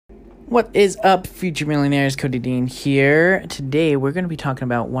What is up, future millionaires? Cody Dean here. Today, we're going to be talking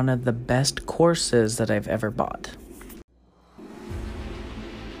about one of the best courses that I've ever bought.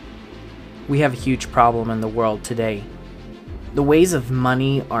 We have a huge problem in the world today. The ways of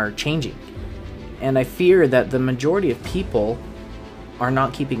money are changing, and I fear that the majority of people are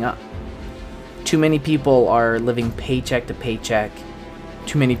not keeping up. Too many people are living paycheck to paycheck.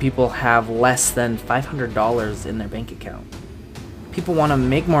 Too many people have less than $500 in their bank account. People want to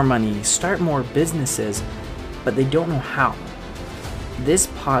make more money, start more businesses, but they don't know how. This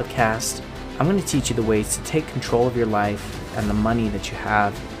podcast, I'm going to teach you the ways to take control of your life and the money that you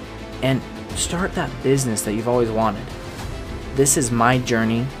have and start that business that you've always wanted. This is my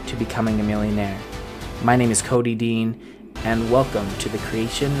journey to becoming a millionaire. My name is Cody Dean, and welcome to the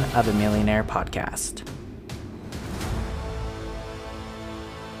Creation of a Millionaire podcast.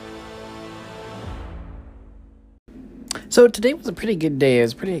 So today was a pretty good day. It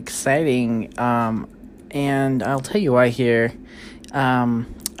was pretty exciting, and I'll tell you why here. I'm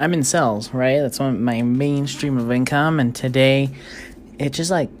in sales, right? That's my main stream of income, and today it just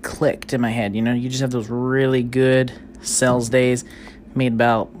like clicked in my head. You know, you just have those really good sales days. Made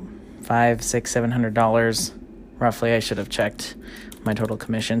about $500, $600, $700 roughly. I should have checked my total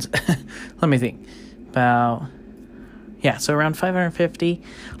commissions. Let me think. So around $550,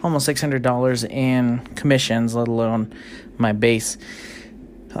 almost $600 in commissions, let alone my base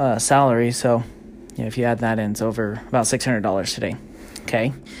salary. So, if you add that in, it's over about $600 today.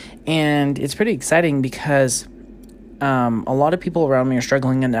 Okay, and it's pretty exciting because a lot of people around me are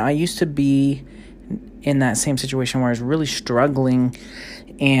struggling, and I used to be in that same situation where I was really struggling,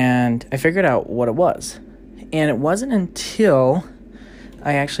 and I figured out what it was. And it wasn't until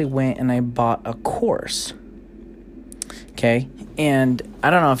I actually went and I bought a course. Okay, and I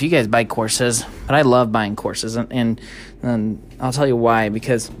don't know if you guys buy courses, but I love buying courses, and I'll tell you why.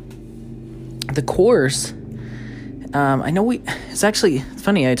 Because the course, it's actually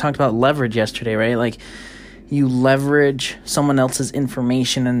funny. I talked about leverage yesterday, right? Like, you leverage someone else's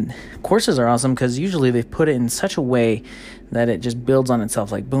information, and courses are awesome because usually they put it in such a way that it just builds on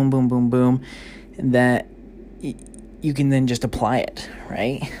itself, like boom, boom, boom, boom, that you can then just apply it,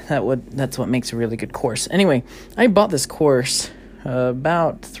 right? That's what makes a really good course. Anyway, I bought this course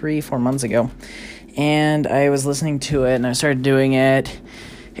about 3-4 months ago, and I was listening to it, and I started doing it,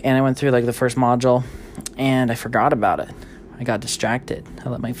 and I went through like the first module, and I forgot about it. I got distracted. I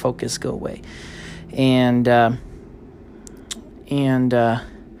let my focus go away, and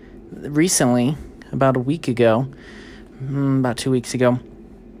recently, about 2 weeks ago,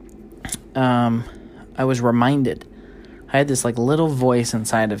 I was reminded. I had this like little voice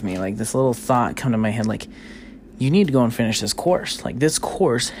inside of me, like this little thought come to my head, like, you need to go and finish this course. Like, this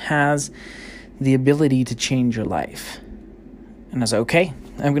course has the ability to change your life. And I was like, okay,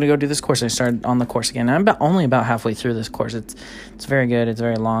 I'm going to go do this course. I started on the course again. I'm only about halfway through this course. It's very good. It's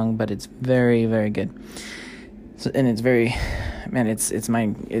very long, but it's very, very good. So, and it's very, man,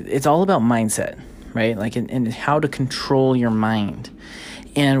 it's all about mindset, right? Like, and how to control your mind.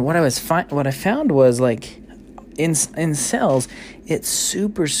 And what I found was, like, in sales, it's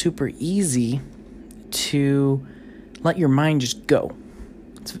super, super easy to let your mind just go.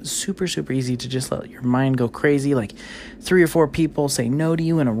 It's super, super easy to just let your mind go crazy. Like, 3 or 4 people say no to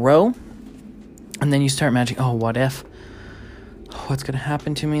you in a row, and then you start imagining, oh, what if? What's going to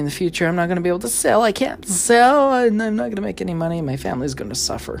happen to me in the future? I'm not going to be able to sell. I can't sell, and I'm not going to make any money. My family's going to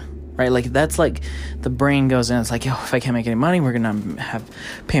suffer. Right? Like, that's like the brain goes in. It's like, if I can't make any money, we're going to have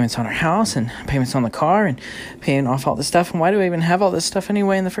payments on our house and payments on the car and paying off all this stuff. And why do I even have all this stuff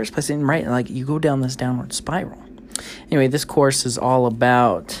anyway in the first place? And right, like, you go down this downward spiral. Anyway, this course is all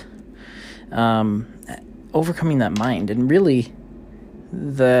about overcoming that mind. And really,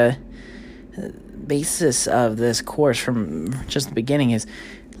 the basis of this course from just the beginning is,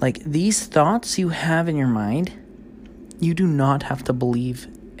 like, these thoughts you have in your mind, you do not have to believe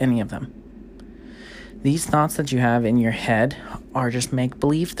any of them. These thoughts that you have in your head are just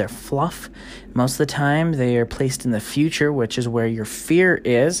make-believe. They're fluff. Most of the time, they are placed in the future, which is where your fear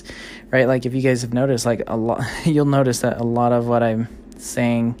is, right? Like, if you guys have noticed, like, you'll notice that a lot of what I'm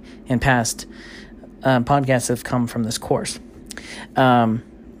saying in past podcasts have come from this course, right?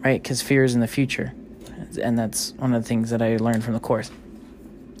 Because fear is in the future, and that's one of the things that I learned from the course.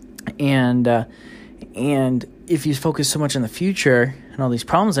 And if you focus so much on the future and all these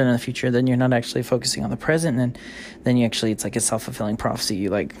problems that are in the future, then you're not actually focusing on the present, and then you actually, it's like a self-fulfilling prophecy. You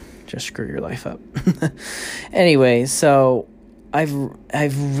like just screw your life up. Anyway, so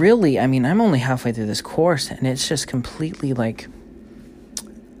I've really, I'm only halfway through this course, and it's just completely like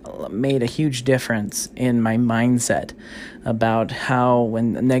made a huge difference in my mindset about how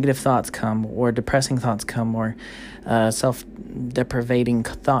when negative thoughts come or depressing thoughts come or self-deprivating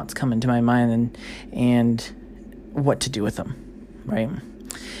thoughts come into my mind and what to do with them, right?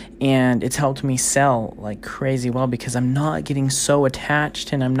 And it's helped me sell like crazy well because I'm not getting so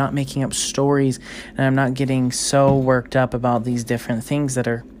attached and I'm not making up stories and I'm not getting so worked up about these different things that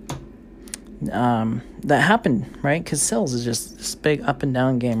are that happen, right? Because sales is just this big up and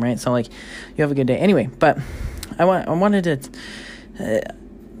down game, right? So like you have a good day anyway. But I wanted to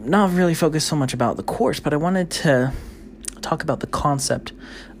not really focus so much about the course, but I wanted to talk about the concept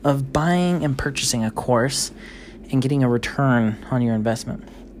of buying and purchasing a course and getting a return on your investment.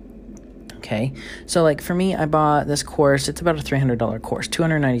 Okay, so like for me, I bought this course. It's about a $300 course,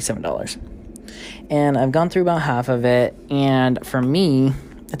 $297, and I've gone through about half of it. And for me,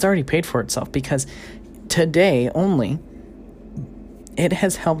 it's already paid for itself because today only, it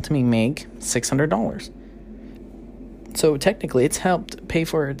has helped me make $600. So technically, it's helped pay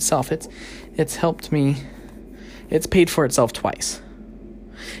for itself. It's helped me. It's paid for itself twice,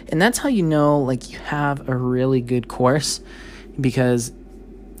 and that's how you know like you have a really good course because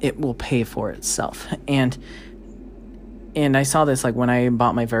it will pay for itself. And I saw this like when I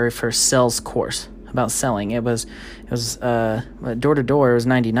bought my very first sales course about selling. It was door to door. It was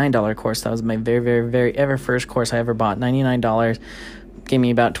 $99 course. That was my very, very, very ever first course I ever bought. $99 gave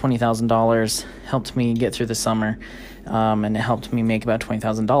me about $20,000. Helped me get through the summer, and it helped me make about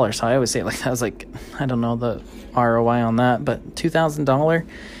 $20,000. So I always say like that was like I don't know the ROI on that, but $2,000.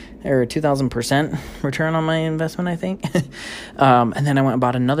 Or 2,000% return on my investment, I think. And then I went and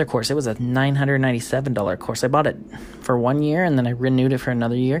bought another course. It was a $997 course. I bought it for 1 year, and then I renewed it for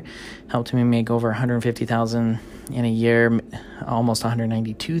another year. Helped me make over $150,000 in a year, almost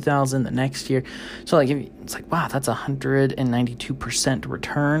 $192,000 the next year. So like it's like wow, that's 192%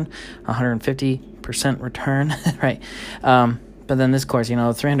 return, 150% return, right? But then this course,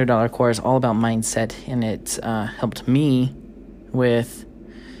 $300 course, all about mindset, and it helped me with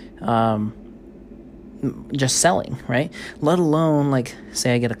just selling, right? Let alone like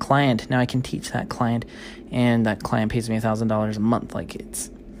say I get a client, now I can teach that client and that client pays me $1,000 a month. Like it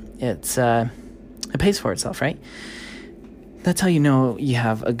pays for itself, right? That's how you know you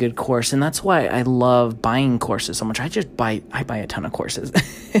have a good course. And that's why I love buying courses so much. I buy a ton of courses.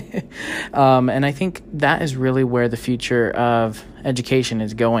 And I think that is really where the future of education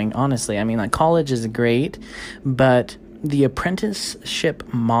is going, honestly. I mean, like college is great, but the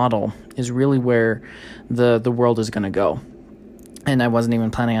apprenticeship model is really where the world is going to go. And I wasn't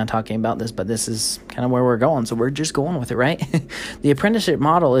even planning on talking about this, but this is kind of where we're going. So we're just going with it, right? The apprenticeship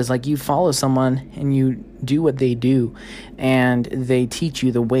model is like you follow someone and you do what they do and they teach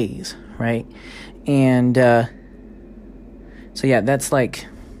you the ways, right? And so yeah, that's like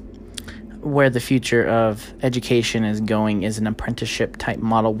where the future of education is going, is an apprenticeship type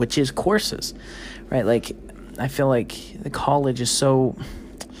model, which is courses, right? Like I feel like the college is so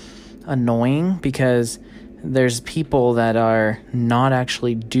annoying because there's people that are not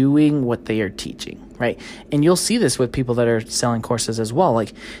actually doing what they are teaching, right? And you'll see this with people that are selling courses as well.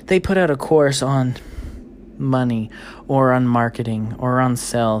 Like they put out a course on money or on marketing or on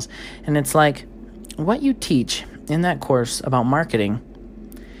sales. And it's like what you teach in that course about marketing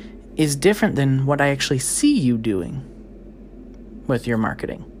is different than what I actually see you doing with your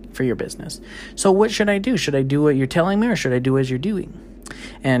marketing for your business. So what should I do? Should I do what you're telling me or should I do as you're doing?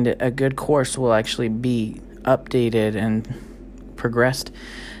 And a good course will actually be updated and progressed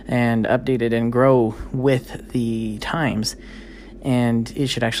and updated and grow with the times. And it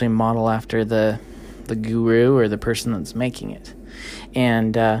should actually model after the guru or the person that's making it.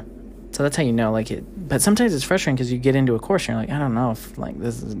 And so that's how you know, like it. But sometimes it's frustrating because you get into a course and you're like, I don't know if like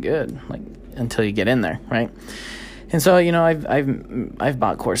this is good, like until you get in there, right? And so, I've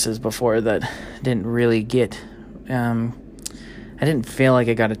bought courses before that didn't really get, I didn't feel like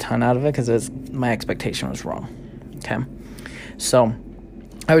I got a ton out of it because my expectation was wrong. Okay. So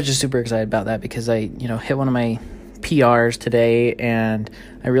I was just super excited about that because I, hit one of my PRs today and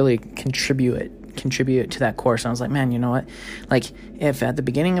I really contribute to that course. And I was like, man, you know what? Like if at the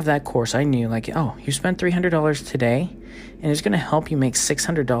beginning of that course, I knew like, oh, you spent $300 today and it's going to help you make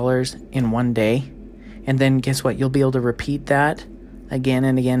 $600 in one day. And then guess what? You'll be able to repeat that again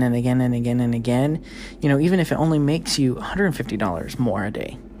and again and again and again and again. Even if it only makes you $150 more a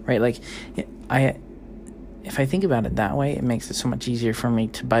day, right? Like if I think about it that way, it makes it so much easier for me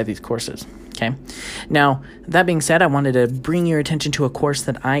to buy these courses. Okay. Now, that being said, I wanted to bring your attention to a course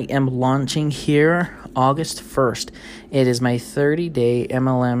that I am launching here August 1st. It is my 30-day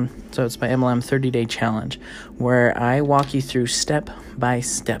MLM, so it's my MLM 30-day challenge, where I walk you through step by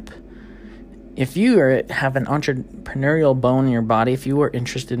step. If you have an entrepreneurial bone in your body, if you are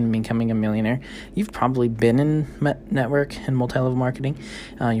interested in becoming a millionaire, you've probably been in network and multi-level marketing.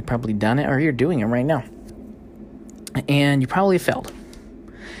 You've probably done it, or you're doing it right now. And you probably failed.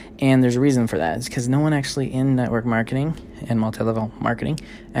 And there's a reason for that. It's because no one actually in network marketing and multi-level marketing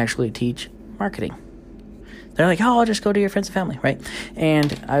actually teach marketing. They're like, oh, I'll just go to your friends and family, right?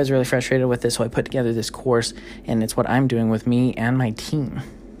 And I was really frustrated with this, so I put together this course, and it's what I'm doing with me and my team.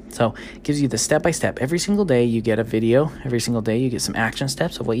 So it gives you the step-by-step. Every single day you get a video. Every single day you get some action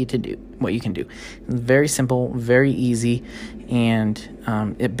steps of what you can do. It's very simple, very easy,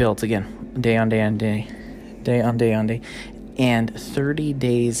 and it builds, again, day on day on day. And 30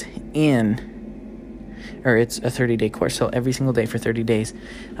 days in, or it's a 30-day course, so every single day for 30 days.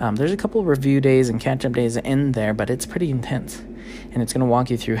 There's a couple of review days and catch-up days in there, but it's pretty intense. And it's going to walk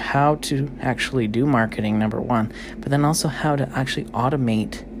you through how to actually do marketing, number one, but then also how to actually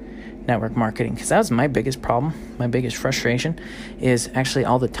automate network marketing, because that was my biggest problem, my biggest frustration, is actually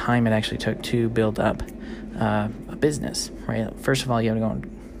all the time it actually took to build up a business, right? First of all, you have to go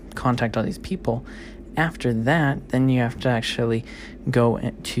and contact all these people. After that, then you have to actually go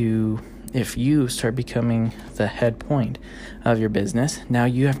to, if you start becoming the head point of your business, now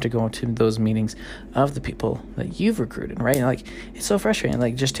you have to go to those meetings of the people that you've recruited, right? Like, it's so frustrating.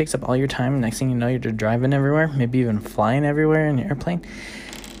 Like, it just takes up all your time. Next thing you know, you're just driving everywhere, maybe even flying everywhere in an airplane.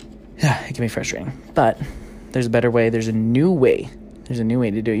 Yeah, it can be frustrating. But there's a better way. There's a new way. There's a new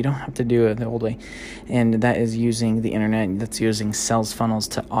way to do it. You don't have to do it the old way. And that is using the internet. That's using sales funnels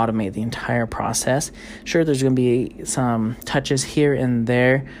to automate the entire process. Sure, there's going to be some touches here and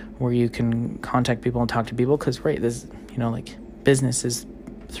there where you can contact people and talk to people, because, right, this, like, business is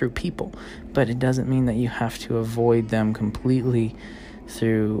through people. But it doesn't mean that you have to avoid them completely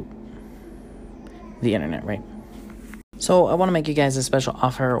through the internet, right? So I want to make you guys a special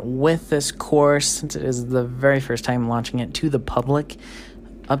offer with this course, since it is the very first time launching it to the public.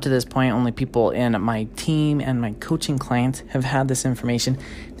 Up to this point, only people in my team and my coaching clients have had this information.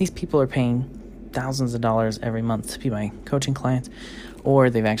 These people are paying thousands of dollars every month to be my coaching clients, or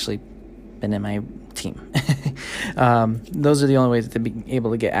they've actually been in my team. Those are the only ways to be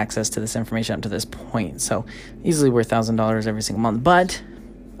able to get access to this information up to this point. So easily worth $1,000 every single month. But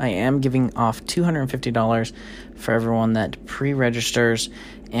I am giving off $250 for everyone that pre-registers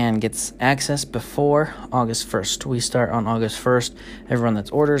and gets access before August 1st. We start on August 1st. Everyone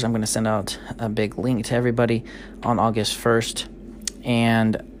that orders, I'm going to send out a big link to everybody on August 1st.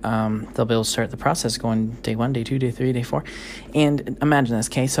 And they'll be able to start the process going day 1, day 2, day 3, day 4. And imagine this,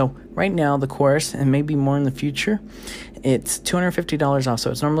 okay? So right now, the course, and maybe more in the future, it's $250 off. So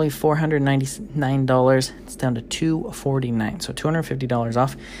it's normally $499. It's down to $249. So $250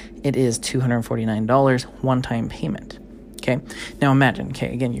 off. It is $249 one-time payment. Okay? Now imagine,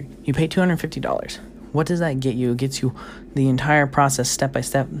 okay, again, you pay $250. What does that get you? It gets you the entire process step by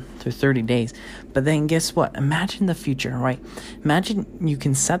step through 30 days. But then guess what? Imagine the future, right? Imagine you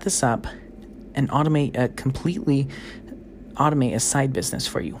can set this up and completely automate a side business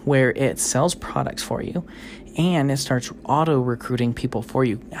for you where it sells products for you and it starts auto recruiting people for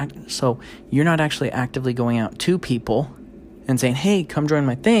you. So you're not actually actively going out to people and saying, hey, come join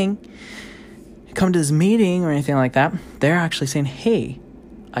my thing, come to this meeting or anything like that. They're actually saying, hey,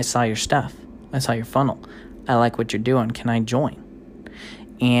 I saw your stuff. I saw your funnel. I like what you're doing. Can I join?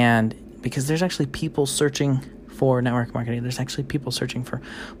 And because there's actually people searching for network marketing, there's actually people searching for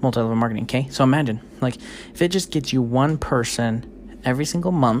multi-level marketing, okay? So imagine, like, if it just gets you one person every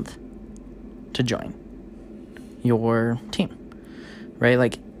single month to join your team, right?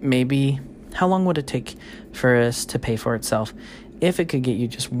 Like, maybe, how long would it take for us to pay for itself if it could get you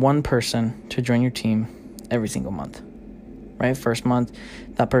just one person to join your team every single month, right? First month,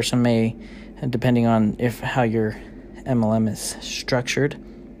 that person may, depending on how your MLM is structured,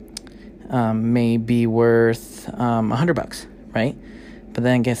 may be worth $100, right? But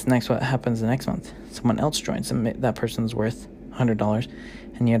then guess what happens the next month? Someone else joins, and that person's worth $100,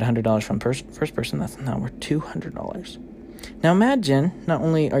 and you had $100 from first person. That's now worth $200. Now imagine, not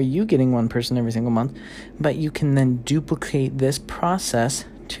only are you getting one person every single month, but you can then duplicate this process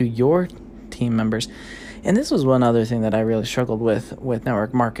to your team members And this was one other thing that I really struggled with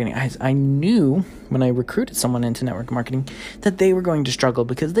network marketing. I knew when I recruited someone into network marketing that they were going to struggle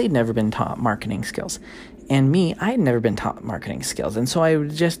because they'd never been taught marketing skills. And me, I had never been taught marketing skills. And so I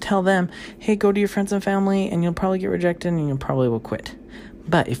would just tell them, hey, go to your friends and family and you'll probably get rejected and you probably will quit.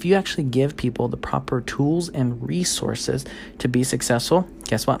 But if you actually give people the proper tools and resources to be successful,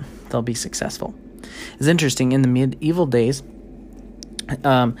 guess what? They'll be successful. It's interesting, in the medieval days,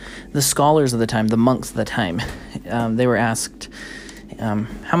 the scholars of the time, the monks of the time, they were asked,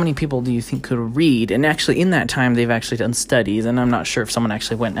 how many people do you think could read? And actually, in that time, they've actually done studies, and I'm not sure if someone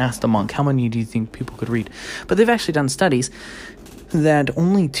actually went and asked a monk, how many do you think people could read? But they've actually done studies that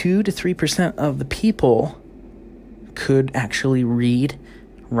only 2 to 3% of the people could actually read,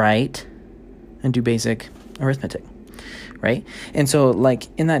 write, and do basic arithmetic. Right? And so, like,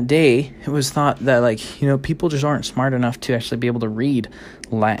 in that day, it was thought that, like, people just aren't smart enough to actually be able to read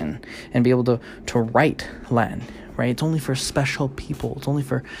Latin and be able to write Latin, right? It's only for special people. It's only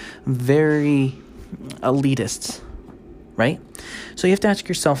for very elitists, right? So you have to ask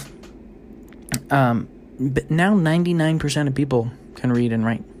yourself, but now 99% of people can read and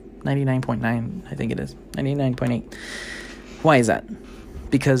write. 99.9, I think it is. 99.8. Why is that?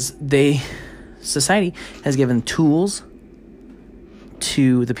 Because society has given tools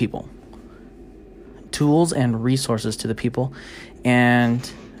to the people, tools and resources to the people,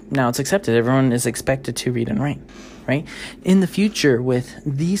 and now it's accepted. Everyone is expected to read and write, right? In the future, with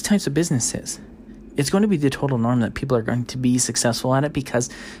these types of businesses, it's going to be the total norm that people are going to be successful at it because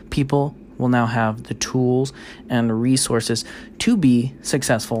people will now have the tools and resources to be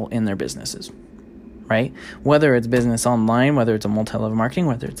successful in their businesses, right? Whether it's business online, whether it's a multi-level marketing,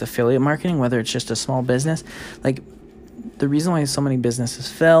 whether it's affiliate marketing, whether it's just a small business, like, the reason why so many businesses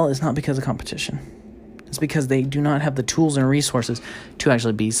fail is not because of competition. It's because they do not have the tools and resources to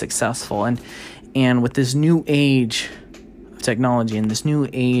actually be successful. And with this new age of technology and this new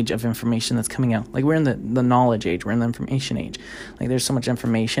age of information that's coming out, like, we're in the knowledge age, we're in the information age. Like, there's so much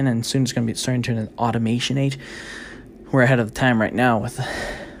information, and soon it's going to be starting to an automation age. We're ahead of the time right now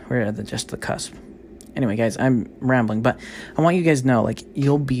we're at just the cusp. Anyway, guys, I'm rambling, but I want you guys to know, like,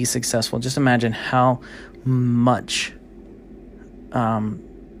 you'll be successful. Just imagine how much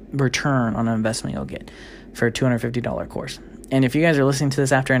return on an investment you'll get for a $250 course. And if you guys are listening to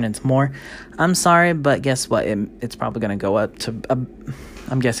this after and it's more, I'm sorry, but guess what? It's probably going to go up to,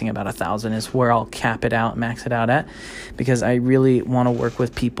 I'm guessing about 1,000 is where I'll cap it out, max it out at, because I really want to work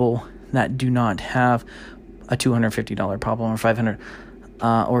with people that do not have a $250 problem or $500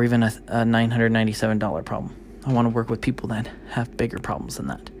 or even a $997 problem. I want to work with people that have bigger problems than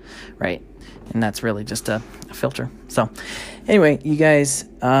that, right? And that's really just a filter. So anyway, you guys,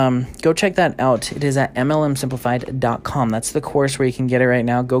 go check that out. It is at mlmsimplified.com. That's the course where you can get it right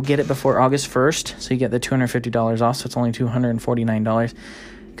now. Go get it before August 1st, so you get the $250 off, so it's only $249.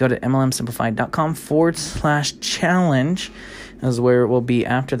 Go to mlmsimplified.com/challenge. This is where it will be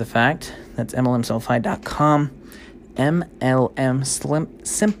after the fact. That's mlmsimplified.com.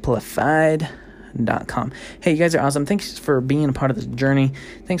 mlmsimplified.com. Hey, you guys are awesome. Thanks for being a part of this journey.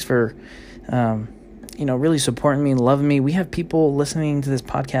 Thanks for really supporting me, loving me. We have people listening to this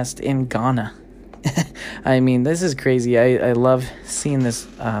podcast in Ghana. I mean, this is crazy. I love seeing this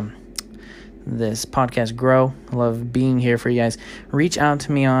this podcast grow. I love being here for you guys. Reach out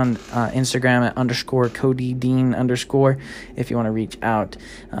to me on Instagram at _CodyDean_ if you want to reach out.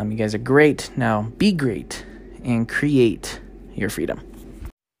 You guys are great. Now be great and create your freedom.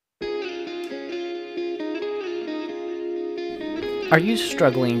 Are you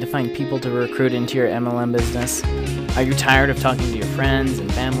struggling to find people to recruit into your MLM business? Are you tired of talking to your friends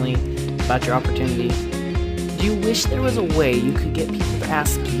and family about your opportunity? Do you wish there was a way you could get people to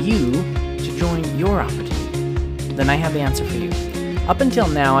ask you to join your opportunity? Then I have the answer for you. Up until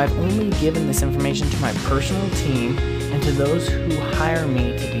now, I've only given this information to my personal team and to those who hire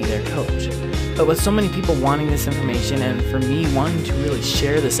me to be their coach. But with so many people wanting this information and for me wanting to really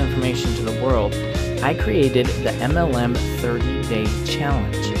share this information to the world, I created the MLM 30-Day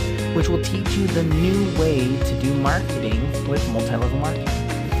Challenge, which will teach you the new way to do marketing with multi-level marketing.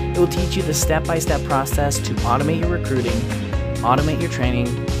 It will teach you the step-by-step process to automate your recruiting, automate your training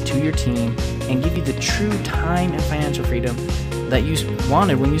to your team, and give you the true time and financial freedom that you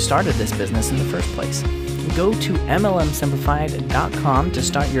wanted when you started this business in the first place. Go to mlmsimplified.com to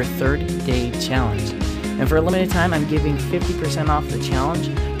start your 30-day challenge. And for a limited time, I'm giving 50% off the challenge.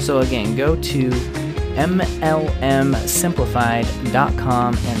 So again, go to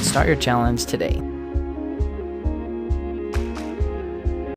mlmsimplified.com and start your challenge today.